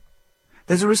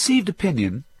There's a received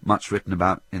opinion, much written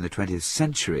about in the 20th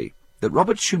century, that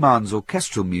Robert Schumann's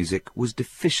orchestral music was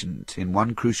deficient in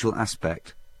one crucial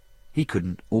aspect. He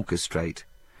couldn't orchestrate.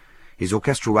 His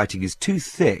orchestral writing is too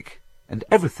thick, and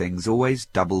everything's always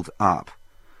doubled up.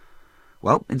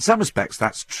 Well, in some respects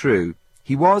that's true.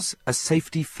 He was a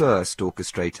safety-first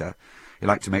orchestrator. He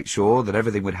liked to make sure that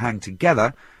everything would hang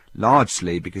together,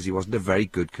 largely because he wasn't a very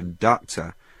good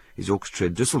conductor. His orchestra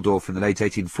in Düsseldorf in the late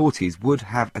 1840s would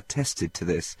have attested to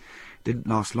this. It didn't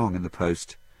last long in the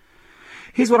post.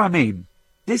 Here's what I mean.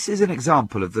 This is an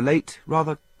example of the late,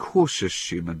 rather cautious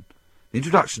Schumann. The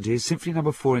introduction to his Symphony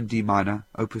No. 4 in D minor,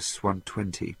 Opus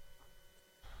 120.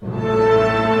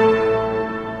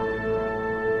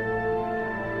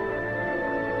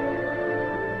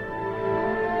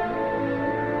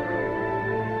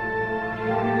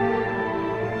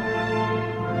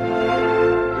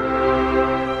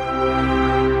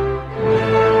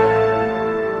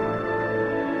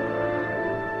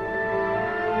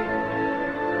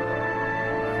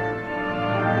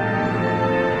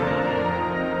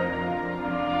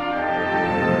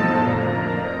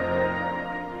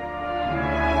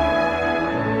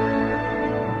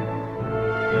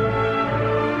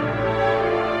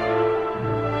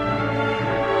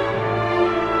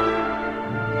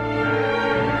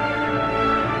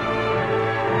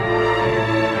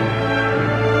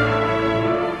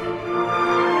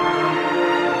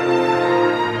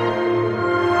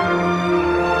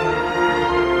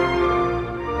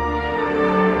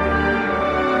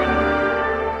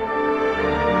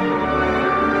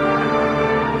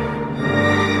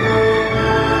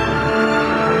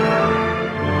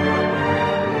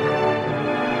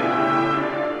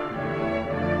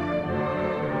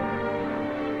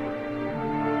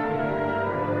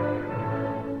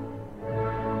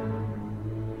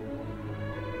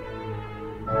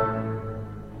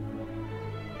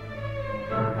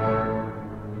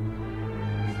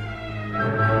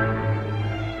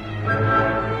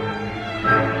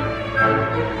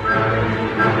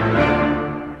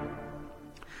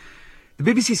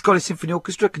 The BBC Scottish Symphony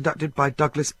Orchestra conducted by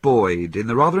Douglas Boyd in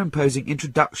the rather imposing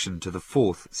introduction to the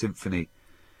Fourth Symphony.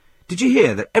 Did you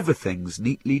hear that everything's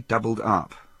neatly doubled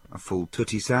up? A full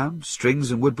tutti sound,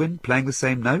 strings and woodwind playing the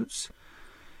same notes?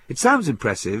 It sounds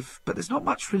impressive, but there's not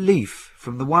much relief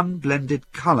from the one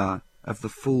blended colour of the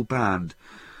full band.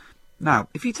 Now,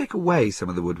 if you take away some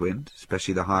of the woodwind,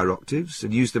 especially the higher octaves,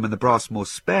 and use them in the brass more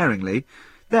sparingly,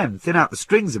 then thin out the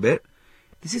strings a bit,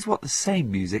 this is what the same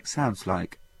music sounds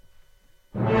like.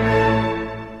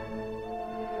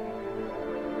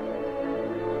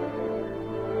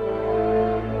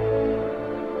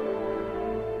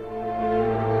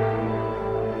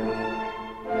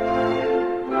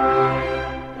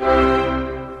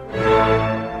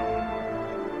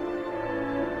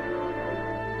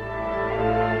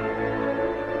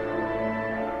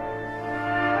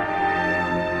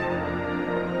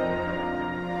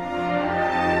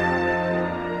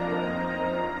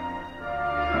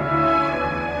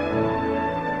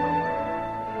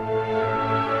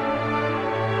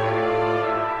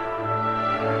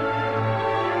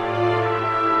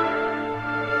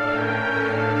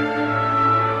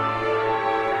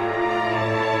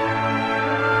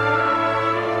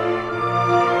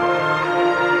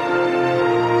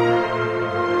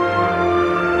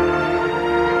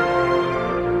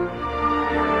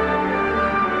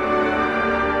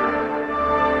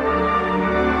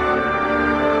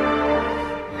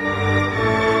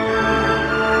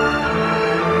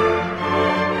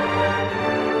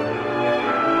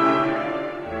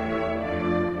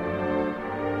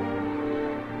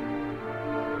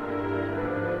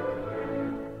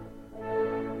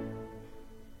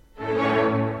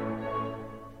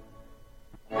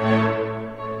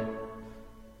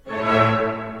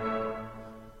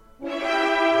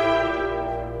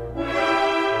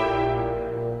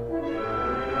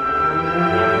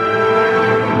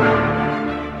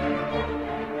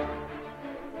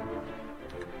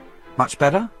 Much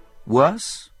better?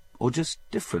 Worse? Or just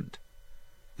different?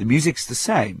 The music's the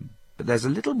same, but there's a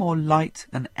little more light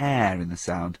and air in the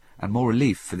sound, and more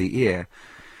relief for the ear.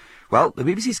 Well, the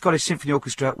BBC Scottish Symphony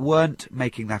Orchestra weren't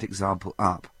making that example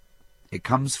up. It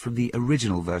comes from the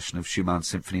original version of Schumann's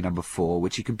Symphony No. 4,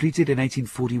 which he completed in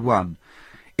 1841.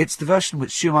 It's the version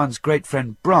which Schumann's great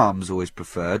friend Brahms always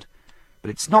preferred, but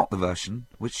it's not the version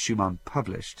which Schumann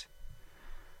published.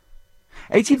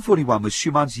 1841 was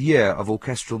Schumann's year of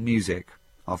orchestral music.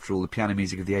 After all the piano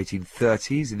music of the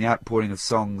 1830s and the outpouring of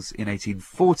songs in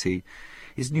 1840,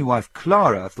 his new wife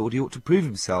Clara thought he ought to prove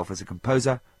himself as a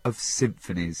composer of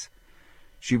symphonies.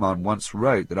 Schumann once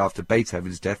wrote that after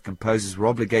Beethoven's death, composers were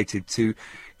obligated to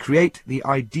create the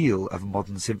ideal of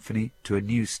modern symphony to a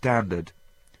new standard.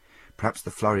 Perhaps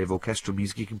the flurry of orchestral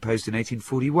music he composed in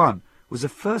 1841 was a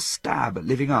first stab at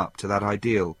living up to that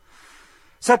ideal.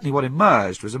 Certainly what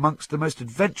emerged was amongst the most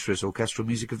adventurous orchestral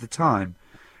music of the time,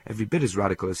 every bit as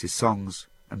radical as his songs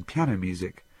and piano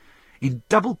music. In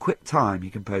double quick time he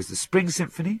composed the Spring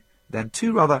Symphony, then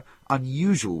two rather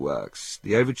unusual works,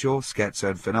 the Overture,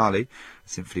 Scherzo and Finale, a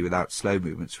symphony without slow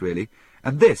movements really,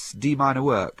 and this D minor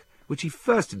work, which he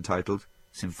first entitled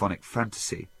Symphonic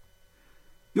Fantasy.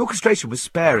 The orchestration was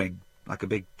sparing, like a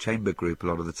big chamber group a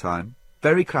lot of the time,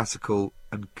 very classical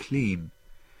and clean.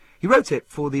 He wrote it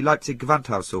for the Leipzig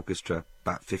Gewandhaus Orchestra,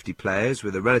 about 50 players,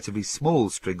 with a relatively small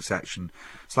string section,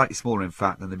 slightly smaller in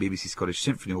fact than the BBC Scottish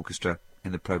Symphony Orchestra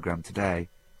in the programme today.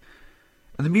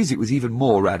 And the music was even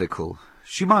more radical.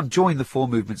 Schumann joined the four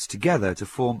movements together to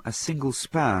form a single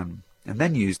span, and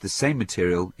then used the same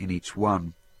material in each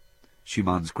one.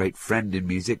 Schumann's great friend in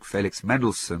music, Felix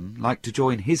Mendelssohn, liked to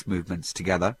join his movements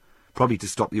together, probably to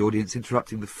stop the audience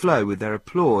interrupting the flow with their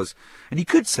applause, and he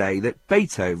could say that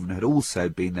Beethoven had also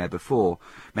been there before,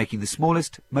 making the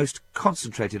smallest, most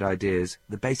concentrated ideas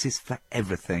the basis for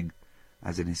everything,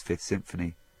 as in his Fifth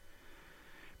Symphony.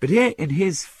 But here in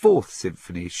his Fourth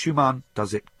Symphony, Schumann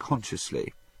does it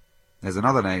consciously. There's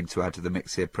another name to add to the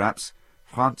mix here, perhaps,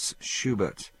 Franz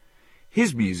Schubert.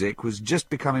 His music was just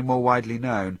becoming more widely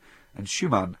known, and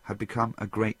Schumann had become a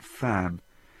great fan.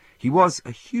 He was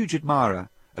a huge admirer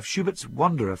of Schubert's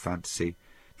Wanderer Fantasy,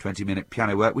 20-minute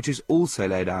piano work, which is also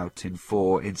laid out in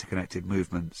 4 interconnected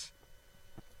movements.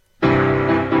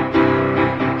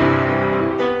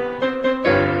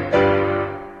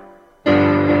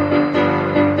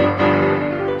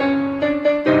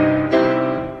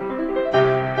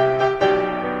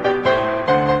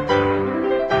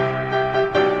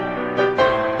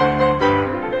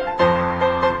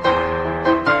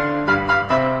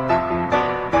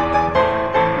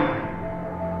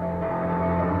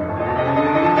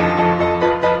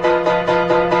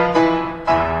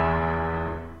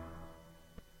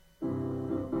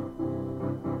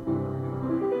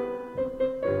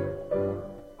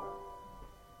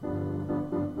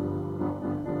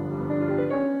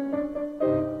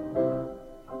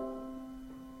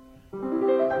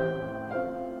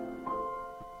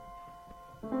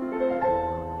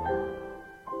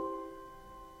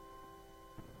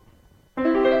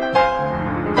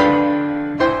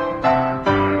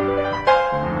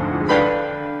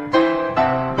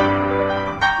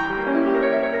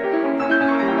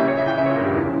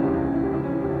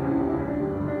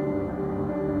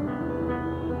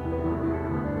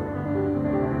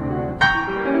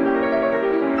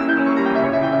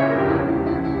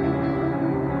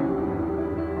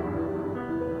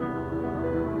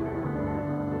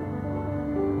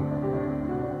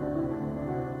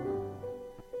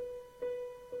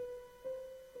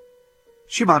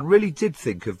 Schumann really did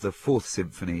think of the Fourth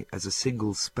Symphony as a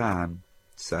single span.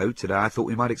 So today I thought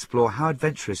we might explore how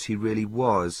adventurous he really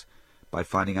was, by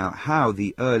finding out how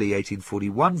the early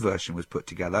 1841 version was put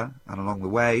together, and along the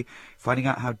way, finding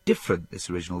out how different this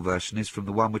original version is from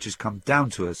the one which has come down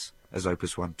to us as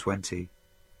Opus 120.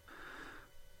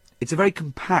 It's a very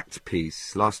compact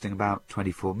piece, lasting about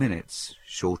 24 minutes,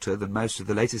 shorter than most of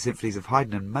the later symphonies of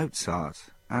Haydn and Mozart,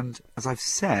 and, as I've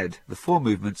said, the 4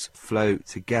 movements flow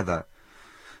together.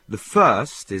 The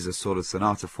first is a sort of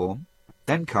sonata form,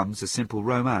 then comes a simple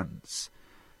romance.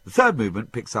 The third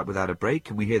movement picks up without a break,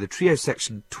 and we hear the trio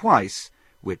section twice,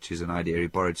 which is an idea he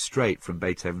borrowed straight from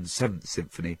Beethoven's Seventh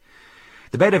Symphony.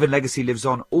 The Beethoven legacy lives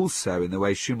on also in the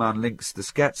way Schumann links the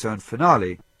Scherzo and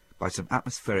Finale by some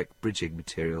atmospheric bridging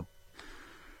material.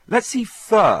 Let's see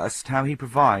first how he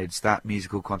provides that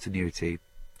musical continuity.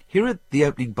 Here are the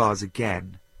opening bars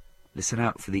again. Listen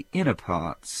out for the inner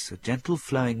parts, a gentle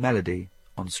flowing melody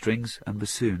on strings and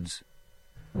bassoons.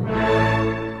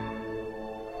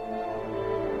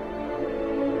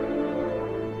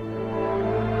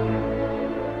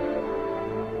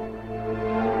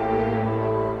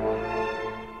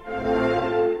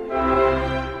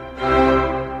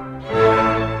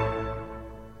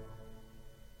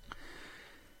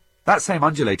 That same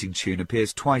undulating tune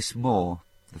appears twice more,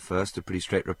 the first a pretty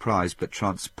straight reprise, but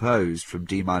transposed from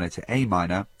D minor to A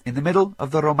minor, in the middle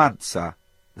of the Romanza,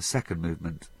 the second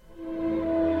movement.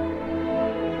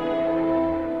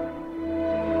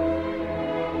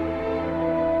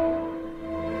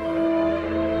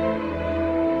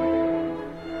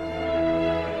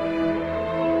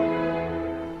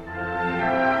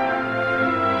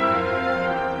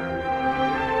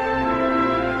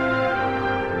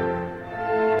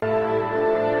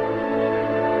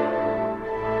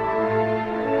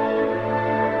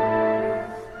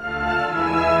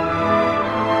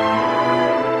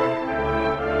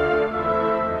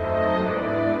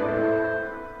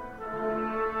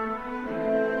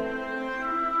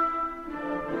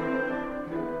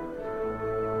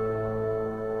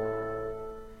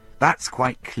 That's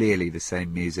quite clearly the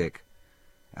same music.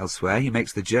 Elsewhere, he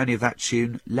makes the journey of that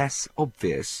tune less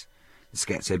obvious. The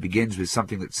scherzo begins with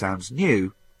something that sounds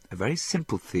new, a very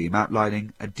simple theme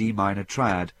outlining a D minor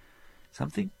triad,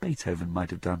 something Beethoven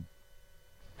might have done.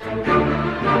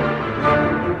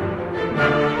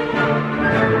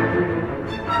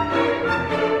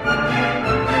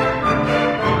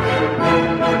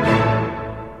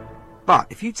 But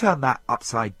if you turn that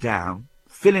upside down,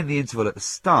 fill in the interval at the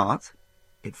start,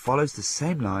 it follows the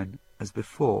same line as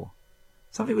before,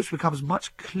 something which becomes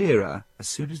much clearer as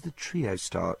soon as the trio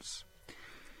starts.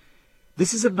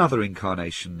 This is another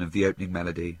incarnation of the opening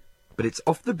melody, but it's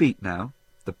off the beat now,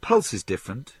 the pulse is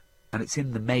different, and it's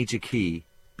in the major key,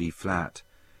 B flat.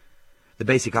 The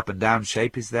basic up and down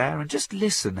shape is there, and just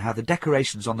listen how the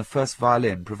decorations on the first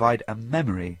violin provide a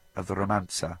memory of the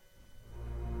romanza.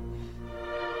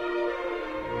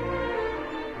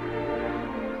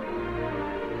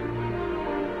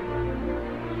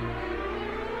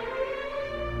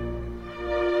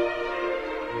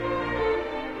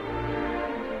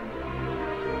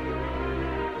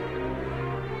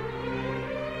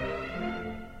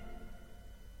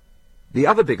 The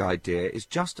other big idea is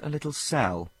just a little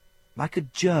cell, like a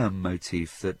germ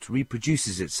motif that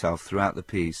reproduces itself throughout the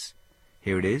piece.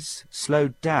 Here it is,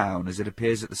 slowed down as it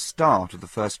appears at the start of the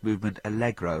first movement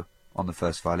allegro on the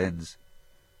first violins.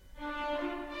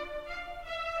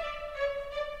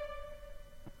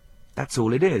 That's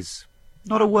all it is.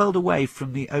 Not a world away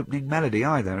from the opening melody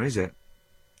either, is it?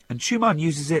 And Schumann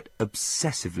uses it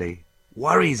obsessively,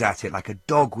 worries at it like a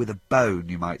dog with a bone,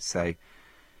 you might say.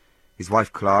 His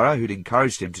wife Clara, who'd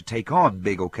encouraged him to take on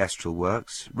big orchestral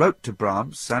works, wrote to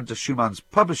Brahms and to Schumann's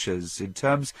publishers in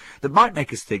terms that might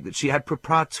make us think that she had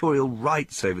proprietorial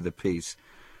rights over the piece.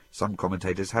 Some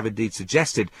commentators have indeed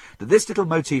suggested that this little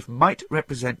motif might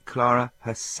represent Clara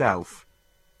herself.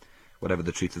 Whatever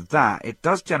the truth of that, it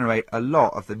does generate a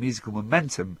lot of the musical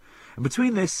momentum, and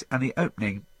between this and the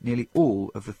opening, nearly all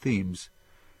of the themes.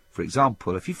 For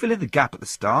example, if you fill in the gap at the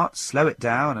start, slow it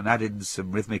down and add in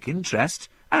some rhythmic interest,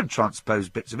 and transpose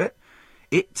bits of it,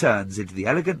 it turns into the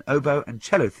elegant oboe and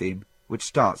cello theme which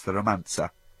starts the romanza.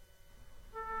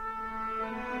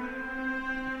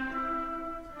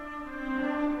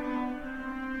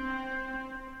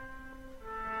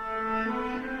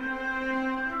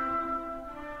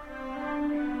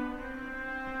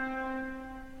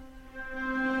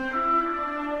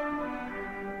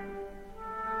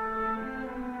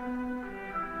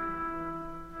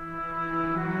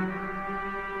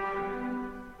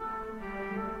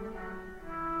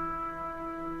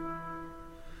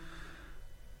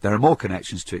 There are more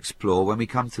connections to explore when we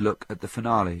come to look at the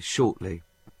finale shortly.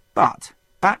 But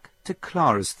back to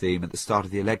Clara's theme at the start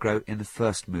of the allegro in the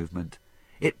first movement.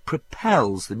 It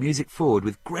propels the music forward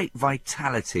with great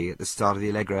vitality at the start of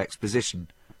the allegro exposition,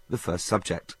 the first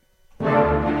subject.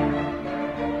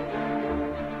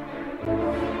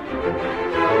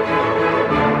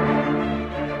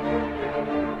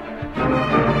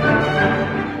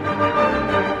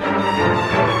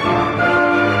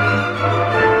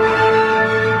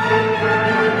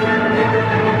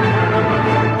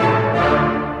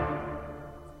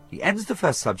 Ends the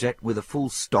first subject with a full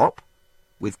stop,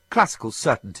 with classical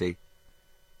certainty.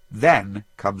 Then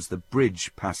comes the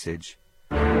bridge passage.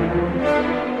 The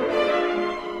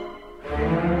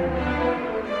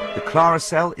Clara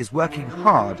cell is working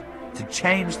hard to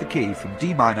change the key from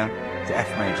D minor to F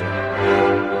major.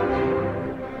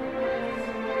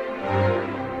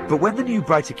 But when the new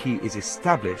brighter key is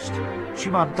established,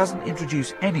 Schumann doesn't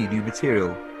introduce any new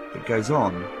material, but goes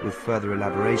on with further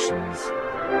elaborations.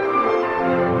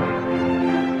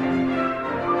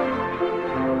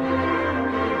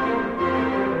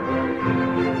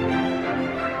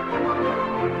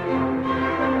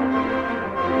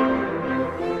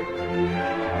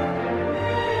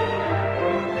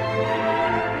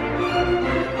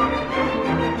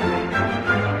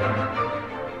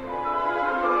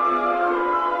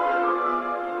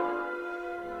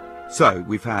 So,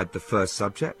 we've had the first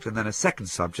subject and then a second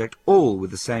subject, all with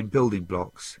the same building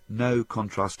blocks, no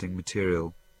contrasting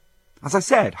material. As I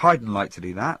said, Haydn liked to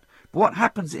do that, but what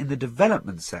happens in the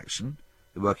development section,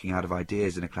 the working out of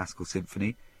ideas in a classical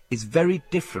symphony, is very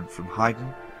different from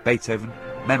Haydn, Beethoven,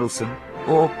 Mendelssohn,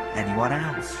 or anyone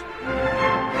else.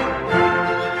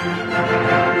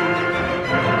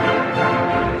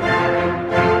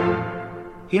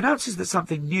 He announces that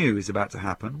something new is about to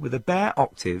happen with a bare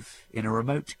octave in a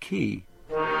remote key.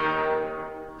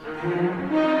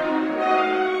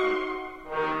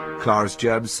 Clara's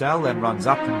germ cell then runs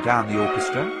up and down the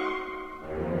orchestra.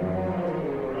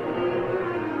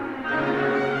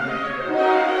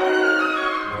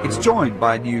 It's joined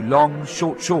by a new long,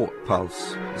 short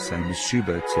pulse, the same as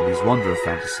Schubert in his Wanderer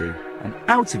fantasy, and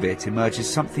out of it emerges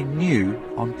something new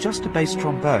on just a bass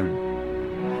trombone.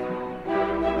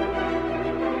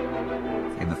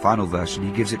 In the final version,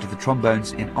 he gives it to the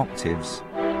trombones in octaves.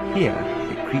 Here,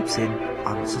 it creeps in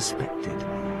unsuspected.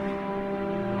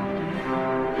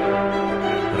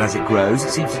 But as it grows,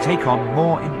 it seems to take on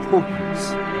more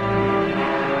importance.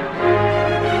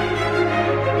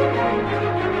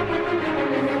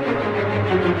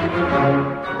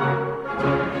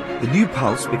 The new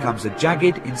pulse becomes a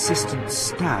jagged, insistent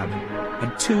stab,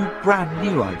 and two brand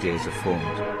new ideas are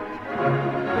formed.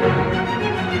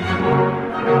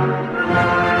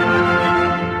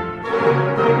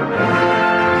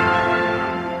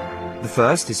 The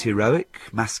first is heroic,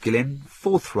 masculine,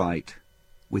 forthright,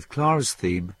 with Clara's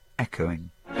theme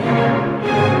echoing.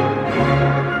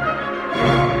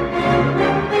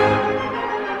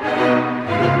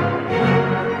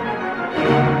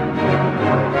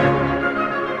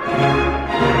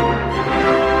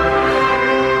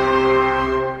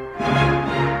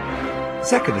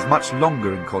 The second is much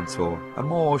longer in contour, a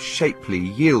more shapely,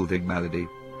 yielding melody.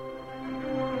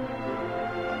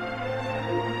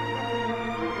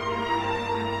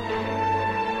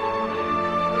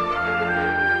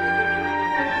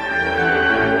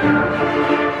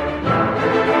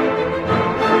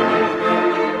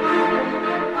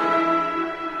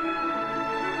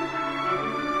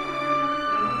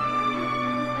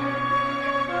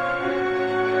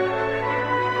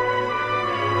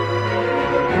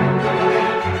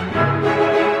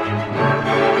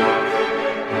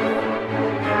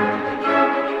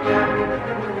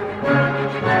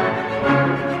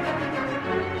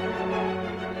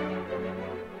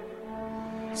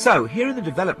 So, here in the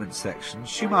development section,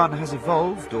 Schumann has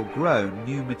evolved or grown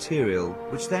new material,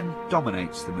 which then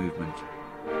dominates the movement.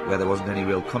 Where there wasn't any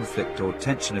real conflict or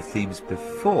tension of themes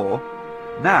before,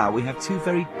 now we have two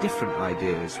very different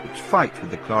ideas which fight with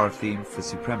the Clara theme for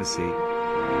supremacy.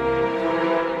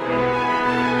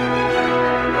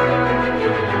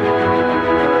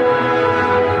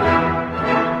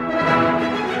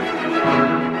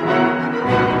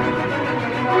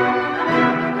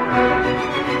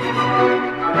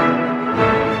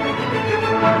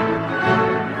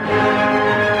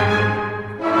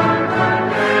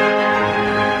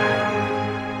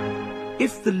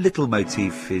 If the little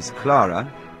motif is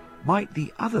Clara, might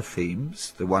the other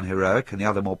themes, the one heroic and the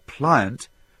other more pliant,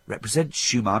 represent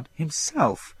Schumann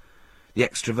himself, the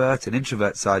extrovert and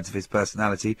introvert sides of his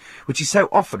personality, which he so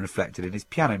often reflected in his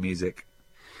piano music?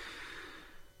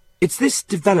 It's this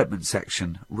development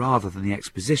section, rather than the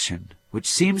exposition, which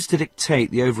seems to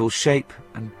dictate the overall shape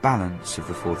and balance of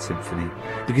the Fourth Symphony,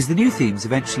 because the new themes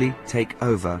eventually take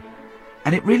over,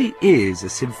 and it really is a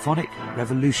symphonic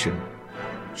revolution.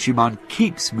 Schumann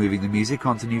keeps moving the music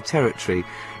onto new territory.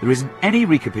 There isn't any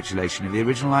recapitulation of the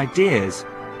original ideas,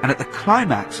 and at the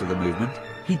climax of the movement,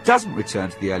 he doesn't return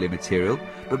to the earlier material,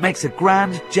 but makes a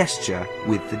grand gesture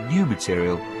with the new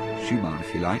material, Schumann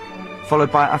if you like,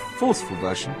 followed by a forceful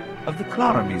version of the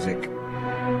Clara music.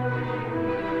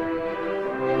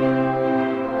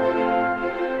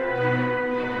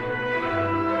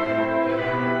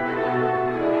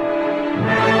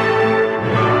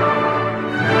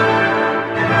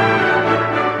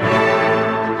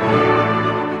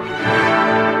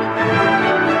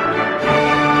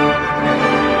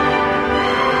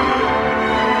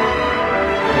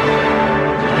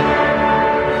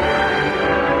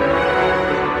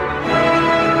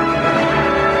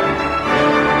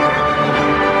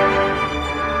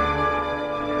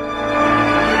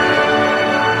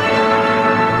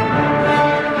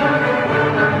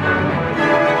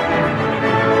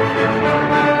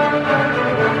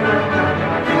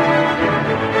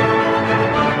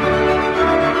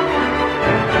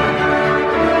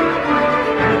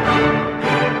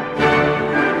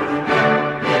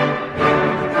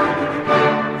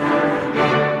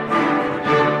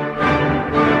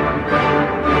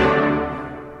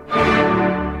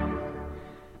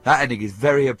 That ending is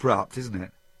very abrupt, isn't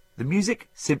it? The music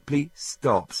simply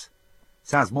stops.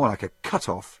 Sounds more like a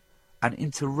cut-off, an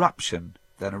interruption,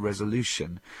 than a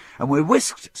resolution, and we're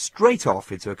whisked straight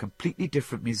off into a completely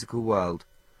different musical world,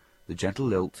 the gentle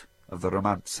lilt of the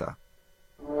romanza.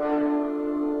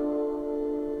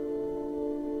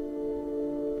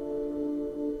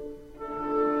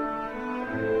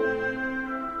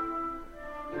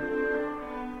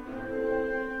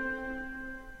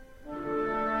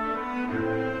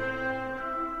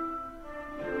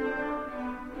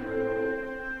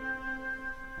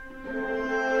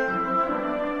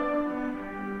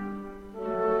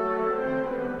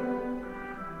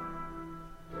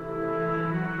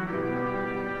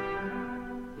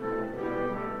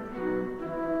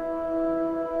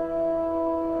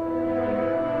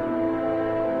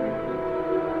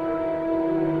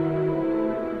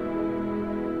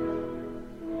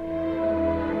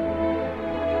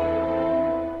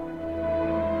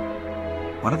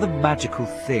 One of the magical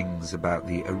things about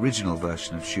the original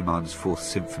version of Schumann's Fourth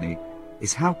Symphony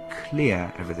is how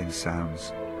clear everything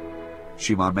sounds.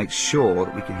 Schumann makes sure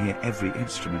that we can hear every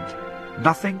instrument.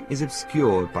 Nothing is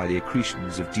obscured by the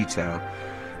accretions of detail,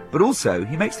 but also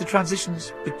he makes the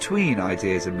transitions between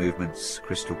ideas and movements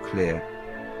crystal clear.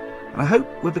 And I hope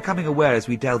we're becoming aware as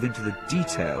we delve into the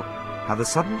detail how the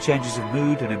sudden changes of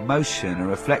mood and emotion are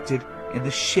reflected in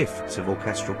the shifts of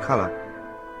orchestral colour.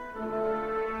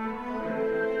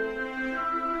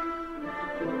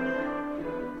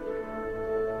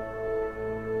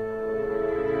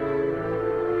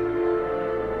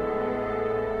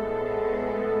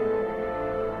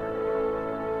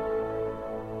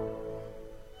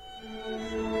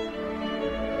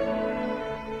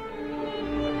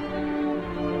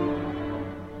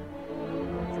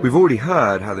 We've already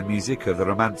heard how the music of the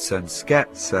Romanzo and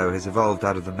Scherzo has evolved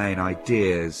out of the main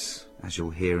ideas. As you'll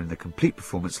hear in the complete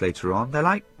performance later on, they're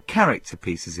like character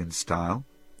pieces in style.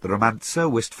 The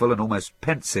Romanzo wistful and almost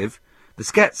pensive, the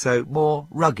Scherzo more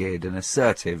rugged and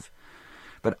assertive.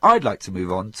 But I'd like to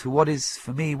move on to what is,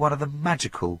 for me, one of the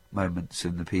magical moments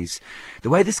in the piece.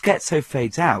 The way the Scherzo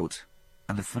fades out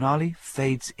and the finale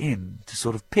fades in to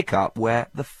sort of pick up where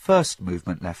the first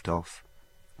movement left off.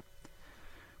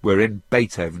 We're in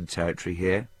Beethoven territory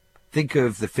here. Think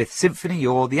of the Fifth Symphony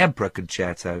or the Emperor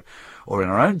Concerto, or in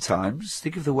our own times,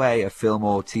 think of the way a film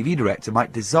or TV director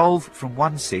might dissolve from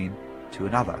one scene to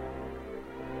another.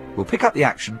 We'll pick up the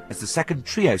action as the second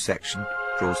trio section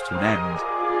draws to an end.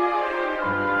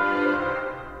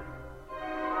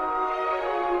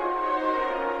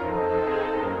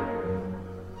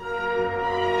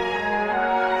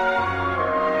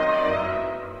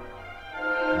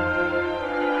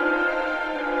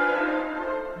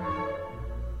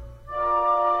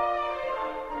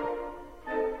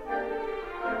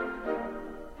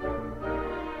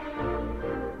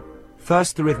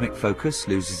 First, the rhythmic focus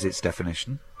loses its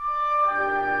definition.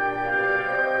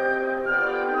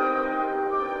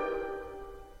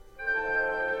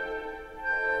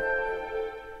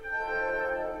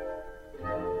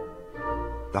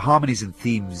 The harmonies and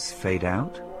themes fade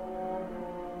out.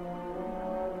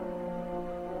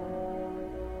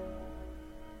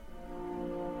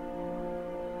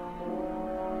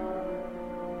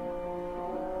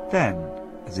 Then,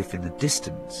 as if in the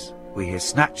distance, we hear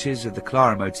snatches of the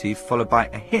Clara motif followed by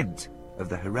a hint of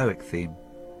the heroic theme.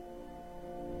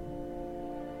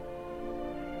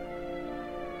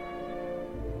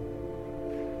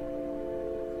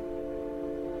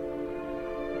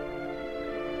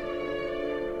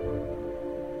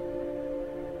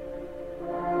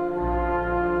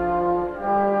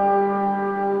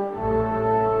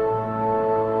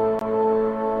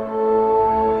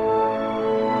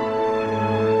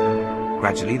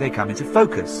 Gradually they come into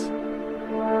focus.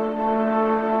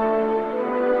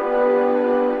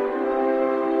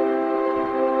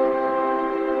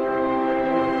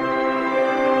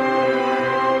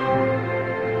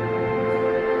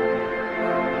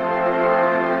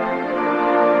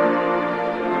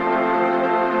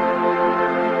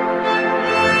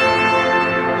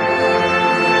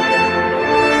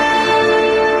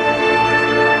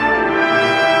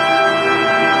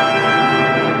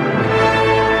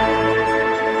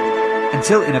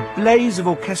 Until in a blaze of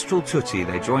orchestral tutti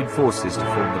they join forces to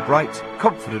form the bright,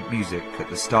 confident music at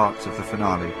the start of the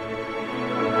finale.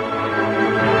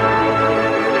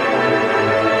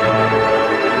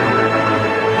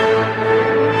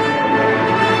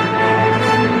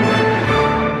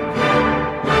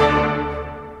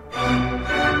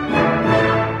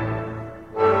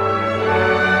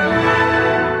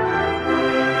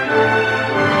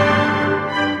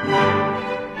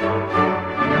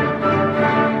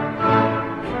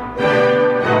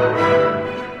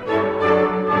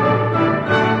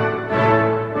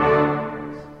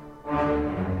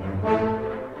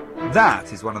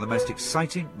 That is one of the most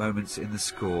exciting moments in the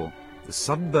score, the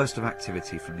sudden burst of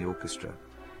activity from the orchestra.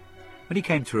 When he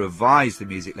came to revise the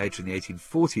music later in the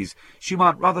 1840s,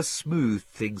 Schumann rather smoothed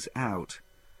things out.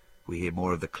 We hear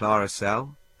more of the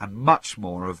Claracell and much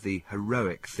more of the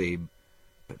heroic theme,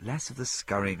 but less of the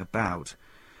scurrying about.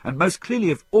 And most clearly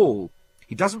of all,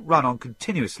 he doesn't run on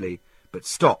continuously, but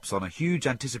stops on a huge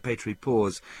anticipatory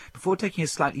pause before taking a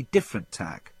slightly different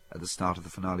tack at the start of the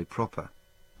finale proper.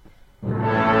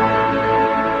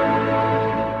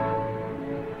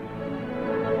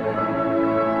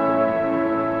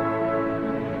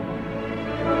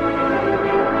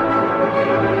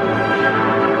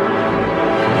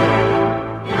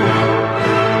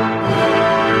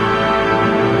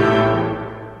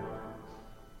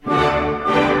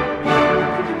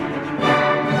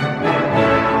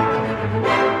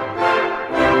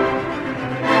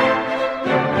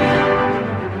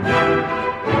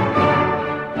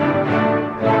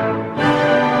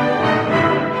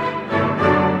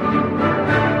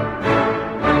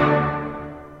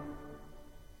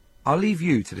 I'll leave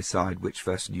you to decide which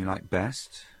version you like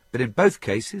best, but in both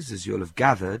cases, as you'll have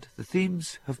gathered, the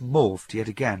themes have morphed yet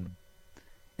again.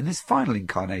 In this final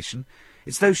incarnation,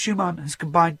 it's though Schumann has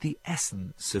combined the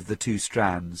essence of the two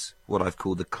strands, what I've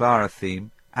called the Clara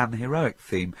theme and the heroic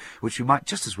theme, which we might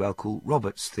just as well call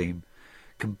Robert's theme,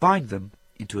 combined them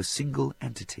into a single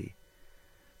entity.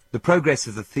 The progress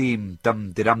of the theme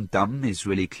dum-de-dum-dum is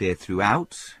really clear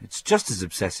throughout. It's just as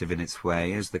obsessive in its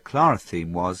way as the Clara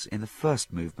theme was in the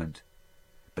first movement.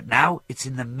 But now it's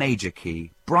in the major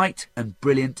key, bright and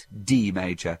brilliant D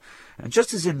major, and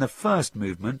just as in the first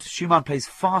movement, Schumann plays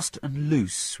fast and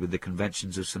loose with the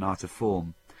conventions of sonata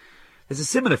form. There's a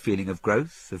similar feeling of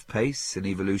growth, of pace and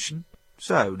evolution,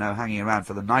 so no hanging around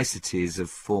for the niceties of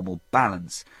formal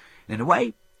balance. In a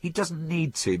way, he doesn't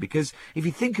need to, because if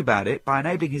you think about it, by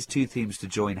enabling his two themes to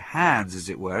join hands, as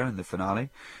it were, in the finale,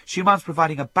 Schumann's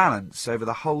providing a balance over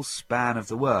the whole span of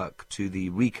the work to the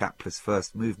recapless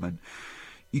first movement.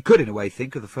 You could, in a way,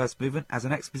 think of the first movement as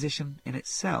an exposition in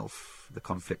itself, the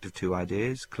conflict of two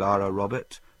ideas, Clara,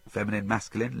 Robert, feminine,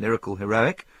 masculine, lyrical,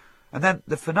 heroic, and then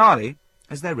the finale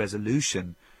as their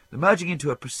resolution, the merging into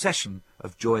a procession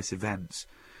of joyous events.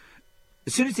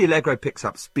 As soon as the allegro picks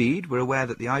up speed, we're aware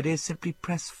that the ideas simply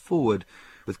press forward,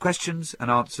 with questions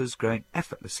and answers growing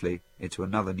effortlessly into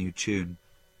another new tune.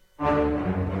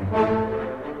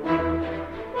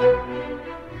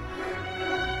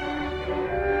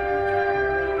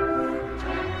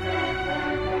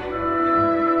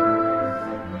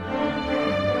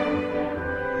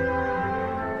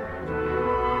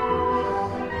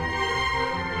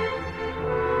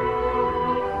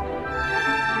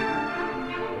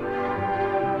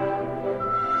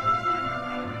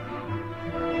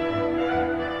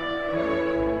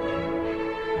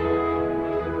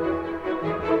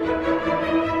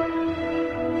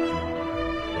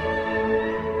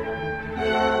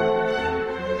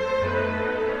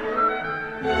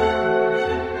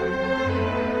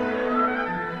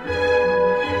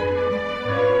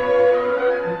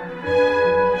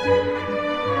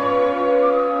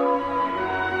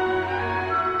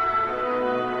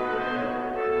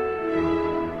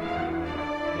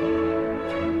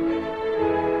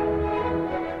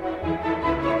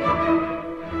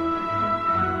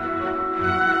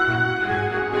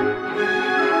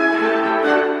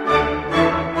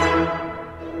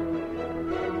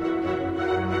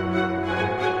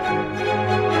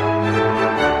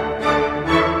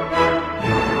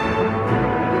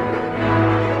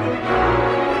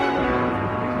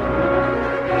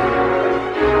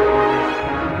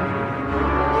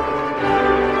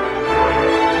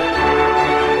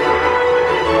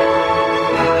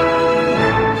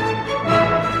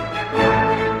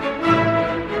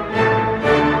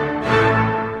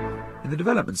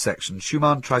 Development section,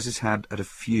 Schumann tries his hand at a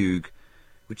fugue,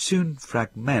 which soon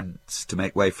fragments to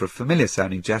make way for a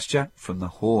familiar-sounding gesture from the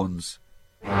horns.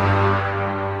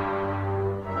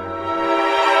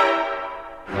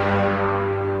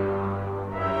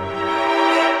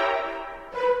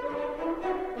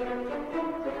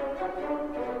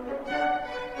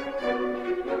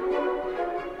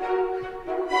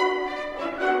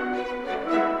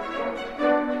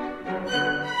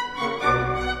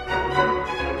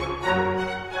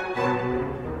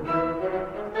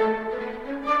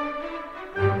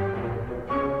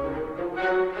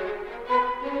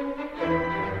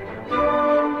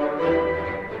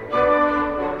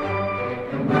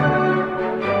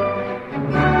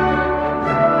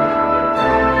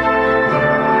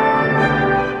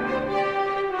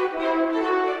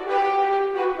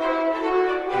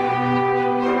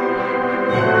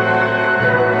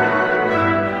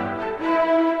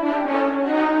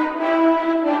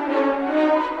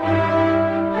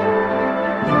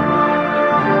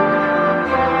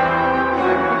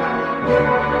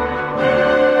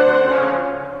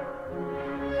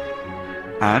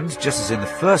 And, just as in the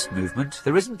first movement,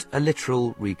 there isn't a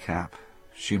literal recap.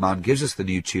 Schumann gives us the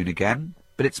new tune again,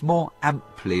 but it's more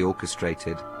amply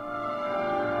orchestrated.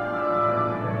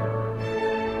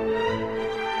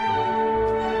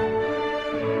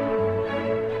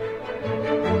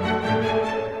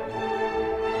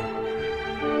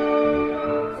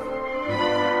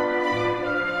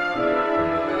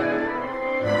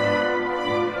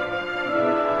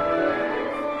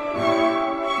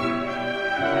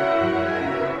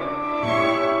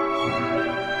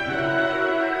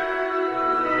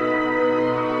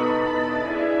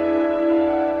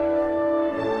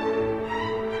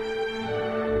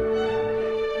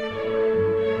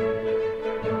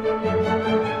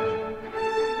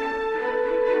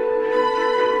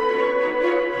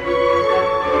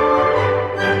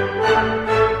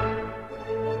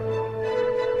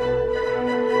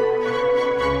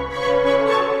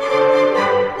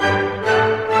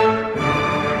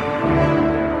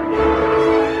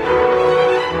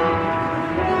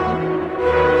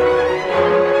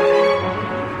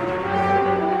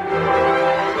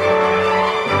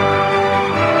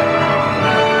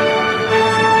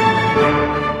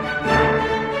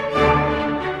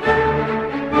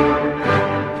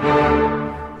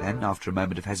 after a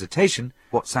moment of hesitation,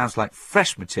 what sounds like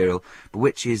fresh material, but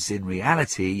which is in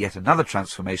reality yet another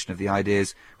transformation of the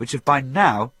ideas which have by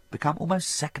now become almost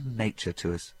second nature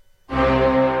to us.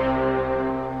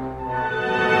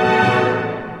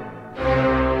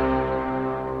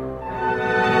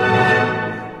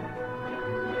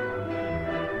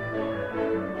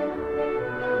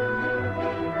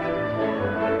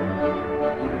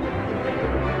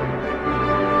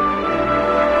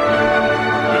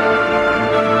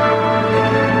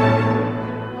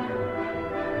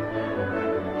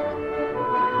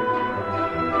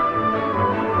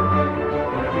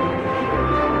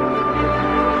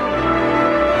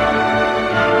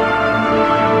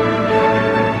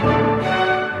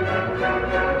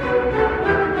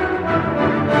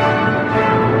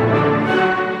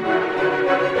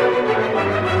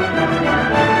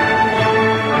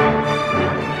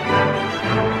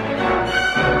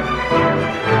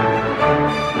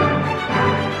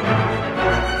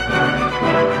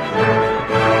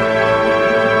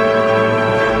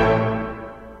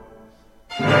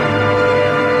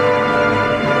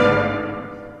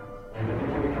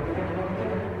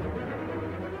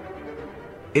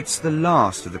 It's the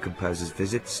last of the composer's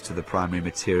visits to the primary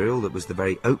material that was the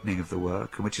very opening of the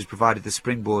work, and which has provided the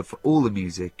springboard for all the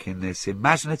music in this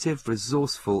imaginative,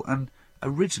 resourceful and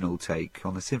original take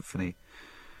on the symphony.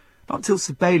 Not until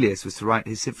Sibelius was to write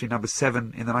his Symphony No.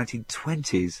 7 in the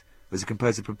 1920s was a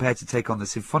composer prepared to take on the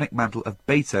symphonic mantle of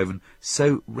Beethoven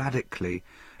so radically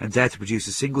and dare to produce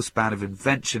a single span of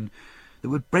invention that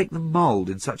would break the mould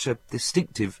in such a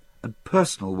distinctive and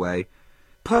personal way.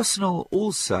 Personal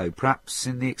also, perhaps,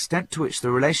 in the extent to which the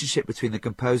relationship between the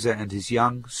composer and his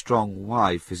young, strong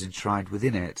wife is enshrined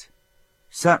within it.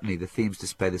 Certainly the themes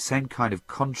display the same kind of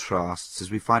contrasts as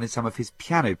we find in some of his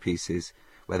piano pieces,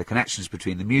 where the connections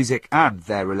between the music and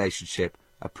their relationship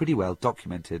are pretty well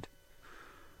documented.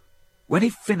 When he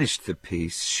finished the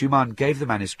piece, Schumann gave the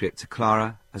manuscript to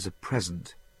Clara as a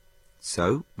present.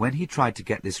 So, when he tried to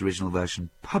get this original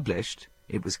version published,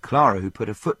 it was Clara who put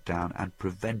her foot down and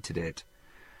prevented it.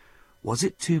 Was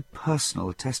it too personal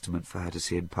a testament for her to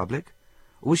see in public?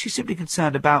 Or was she simply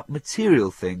concerned about material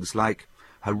things like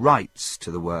her rights to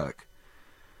the work?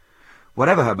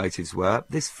 Whatever her motives were,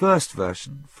 this first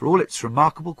version, for all its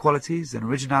remarkable qualities and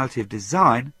originality of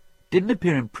design, didn't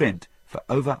appear in print for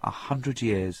over 100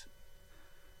 years.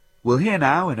 We'll hear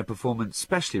now, in a performance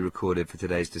specially recorded for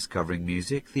today's Discovering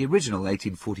Music, the original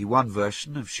 1841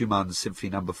 version of Schumann's Symphony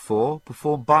No. 4,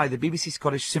 performed by the BBC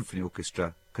Scottish Symphony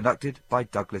Orchestra, conducted by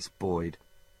Douglas Boyd.